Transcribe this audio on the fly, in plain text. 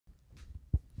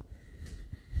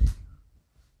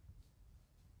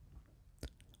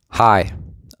Hi.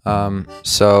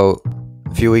 So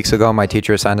a few weeks ago, my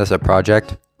teacher assigned us a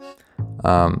project.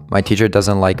 My teacher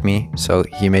doesn't like me, so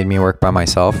he made me work by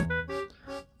myself.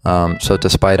 So to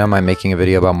spite him, I'm making a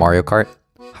video about Mario Kart.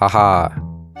 Haha.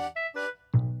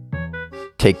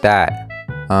 Take that.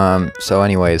 So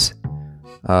anyways,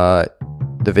 the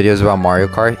video is about Mario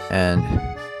Kart, and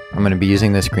I'm going to be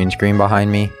using this green screen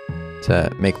behind me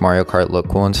to make Mario Kart look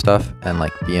cool and stuff, and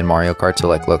like be in Mario Kart. So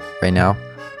like, look right now.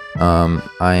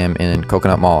 I am in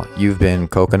Coconut Mall. You've been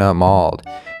Coconut Malled.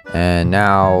 And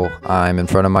now I'm in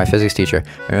front of my physics teacher.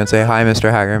 I'm gonna say hi,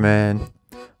 Mr. Hagerman.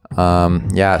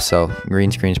 Yeah, so green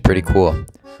screen's pretty cool.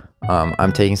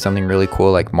 I'm taking something really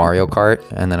cool like Mario Kart,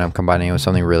 and then I'm combining it with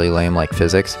something really lame like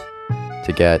physics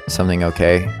to get something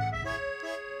okay.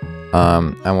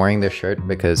 I'm wearing this shirt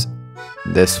because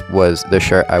this was the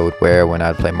shirt I would wear when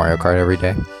I'd play Mario Kart every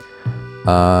day.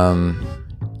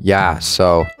 Yeah,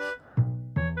 so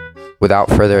without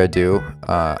further ado,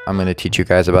 I'm going to teach you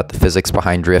guys about the physics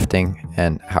behind drifting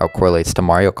and how it correlates to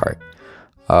Mario Kart.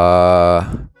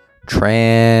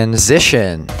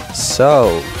 Transition.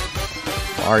 So,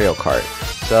 Mario Kart.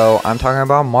 So, I'm talking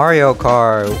about Mario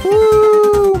Kart.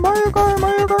 Woo! Mario Kart,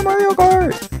 Mario Kart, Mario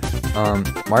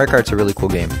Kart! Mario Kart's a really cool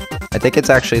game. I think it's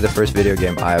actually the first video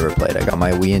game I ever played. I got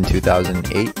my Wii in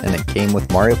 2008, and it came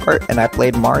with Mario Kart, and I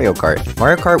played Mario Kart.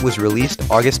 Mario Kart was released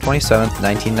August 27th,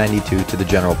 1992 to the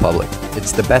general public.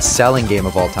 It's the best-selling game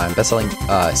of all time, best-selling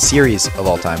series of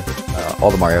all time.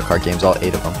 All the Mario Kart games, all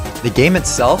 8 of them. The game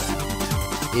itself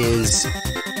is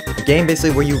a game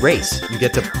basically where you race. You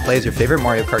get to play as your favorite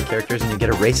Mario Kart characters, and you get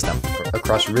to race them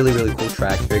across really, really cool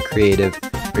tracks, very creative,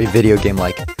 very video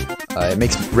game-like. It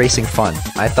makes racing fun.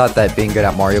 I thought that being good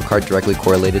at Mario Kart directly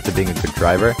correlated to being a good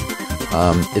driver.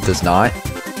 It does not,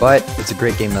 but it's a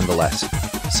great game nonetheless.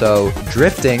 So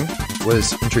drifting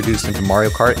was introduced into Mario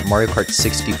Kart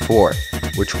 64,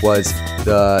 which was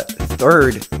the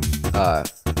third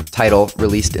title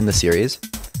released in the series.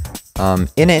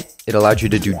 In it allowed you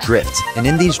to do drifts, and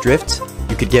in these drifts,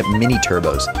 you could get mini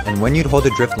turbos. And when you'd hold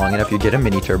a drift long enough, you'd get a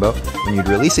mini turbo. When you'd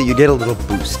release it, you'd get a little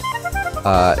boost.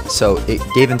 So it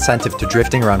gave incentive to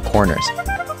drifting around corners.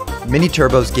 Mini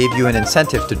turbos gave you an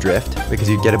incentive to drift because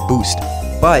you'd get a boost.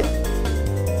 But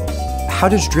how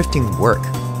does drifting work?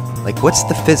 Like, what's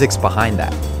the physics behind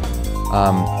that?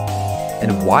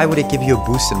 And why would it give you a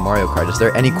boost in Mario Kart? Is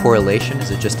there any correlation?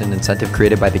 Is it just an incentive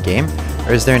created by the game?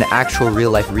 Or is there an actual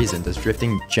real-life reason? Does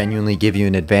drifting genuinely give you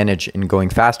an advantage in going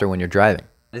faster when you're driving?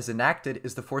 What is enacted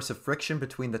is the force of friction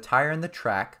between the tire and the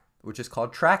track, which is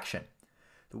called traction.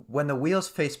 When the wheels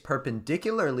face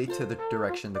perpendicularly to the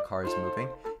direction the car is moving,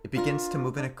 it begins to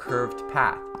move in a curved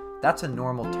path. That's a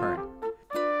normal turn.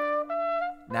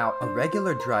 Now, a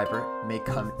regular driver may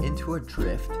come into a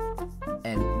drift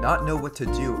and not know what to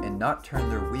do and not turn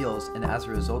their wheels, and as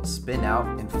a result spin out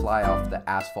and fly off the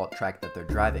asphalt track that they're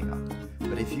driving on.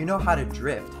 But if you know how to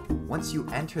drift, once you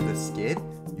enter the skid,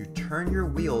 you turn your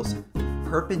wheels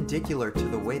perpendicular to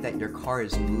the way that your car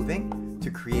is moving to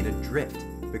create a drift,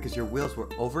 because your wheels will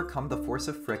overcome the force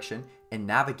of friction and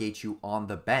navigate you on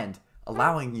the bend,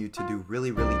 allowing you to do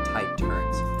really, really tight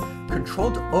turns.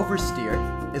 Controlled oversteer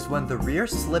is when the rear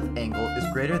slip angle is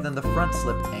greater than the front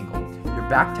slip angle. Your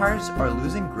back tires are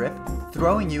losing grip,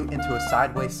 throwing you into a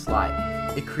sideways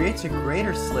slide. It creates a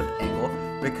greater slip angle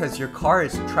because your car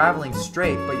is traveling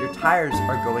straight, but your tires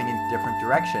are going in different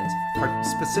directions,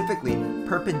 specifically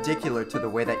perpendicular to the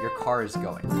way that your car is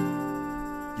going.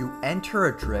 You enter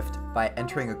a drift by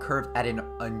entering a curve at an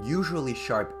unusually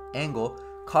sharp angle,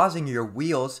 causing your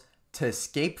wheels to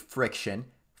escape friction,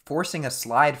 forcing a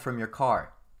slide from your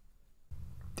car.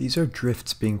 These are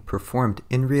drifts being performed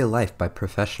in real life by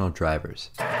professional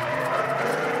drivers.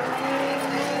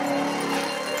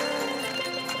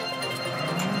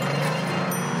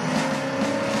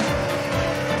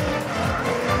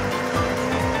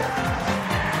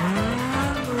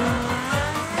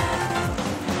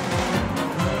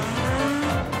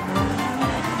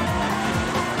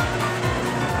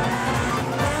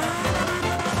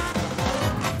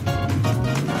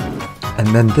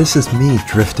 And then this is me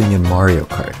drifting in Mario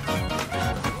Kart.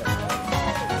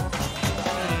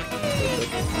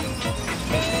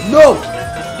 No!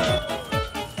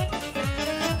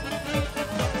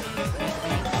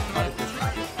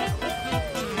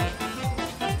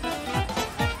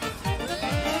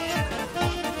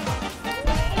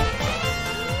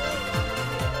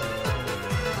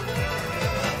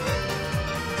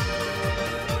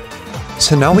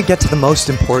 So now we get to the most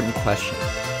important question.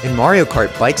 In Mario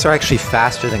Kart, bikes are actually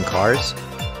faster than cars.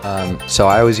 So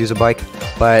I always use a bike,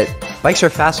 but bikes are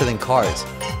faster than cars.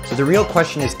 So the real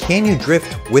question is, can you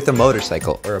drift with a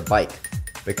motorcycle or a bike?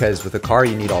 because with a car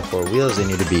you need all four wheels. They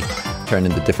need to be turned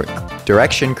in the different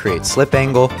direction, create slip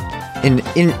angle.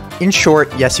 In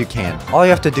short, yes you can. All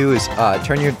you have to do is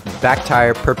turn your back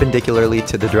tire perpendicularly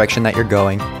to the direction that you're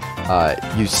going.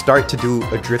 You start to do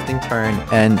a drifting turn,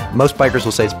 and most bikers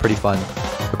will say it's pretty fun,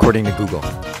 according to Google.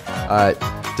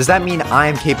 Does that mean I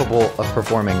am capable of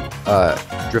performing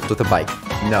drift with a bike?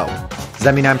 No. Does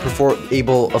that mean I'm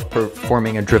able of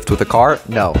performing a drift with a car?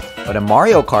 No. But in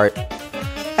Mario Kart,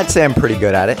 I'd say I'm pretty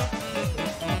good at it.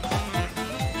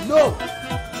 No.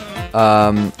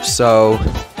 So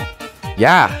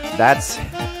yeah, that's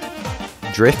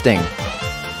drifting.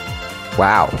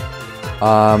 Wow.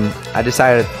 I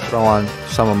decided to throw on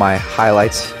some of my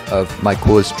highlights of my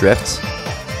coolest drifts,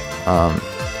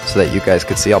 so that you guys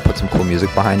could see. I'll put some cool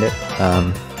music behind it.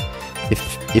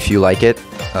 If you like it,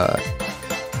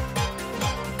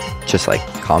 just like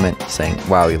comment saying,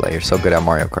 "Wow, Eli, you're so good at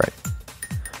Mario Kart."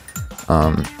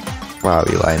 Wow,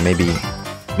 Eli,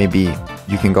 maybe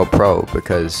you can go pro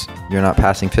because you're not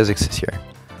passing physics this year.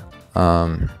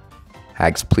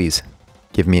 Hags, please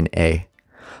give me an A.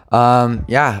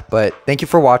 Yeah, but thank you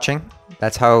for watching.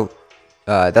 That's how,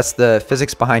 that's the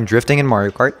physics behind drifting in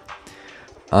Mario Kart.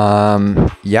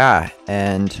 Yeah,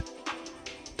 and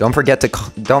don't forget to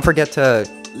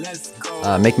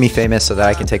make me famous so that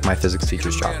I can take my physics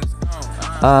teacher's job.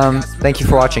 Thank you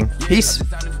for watching. Peace.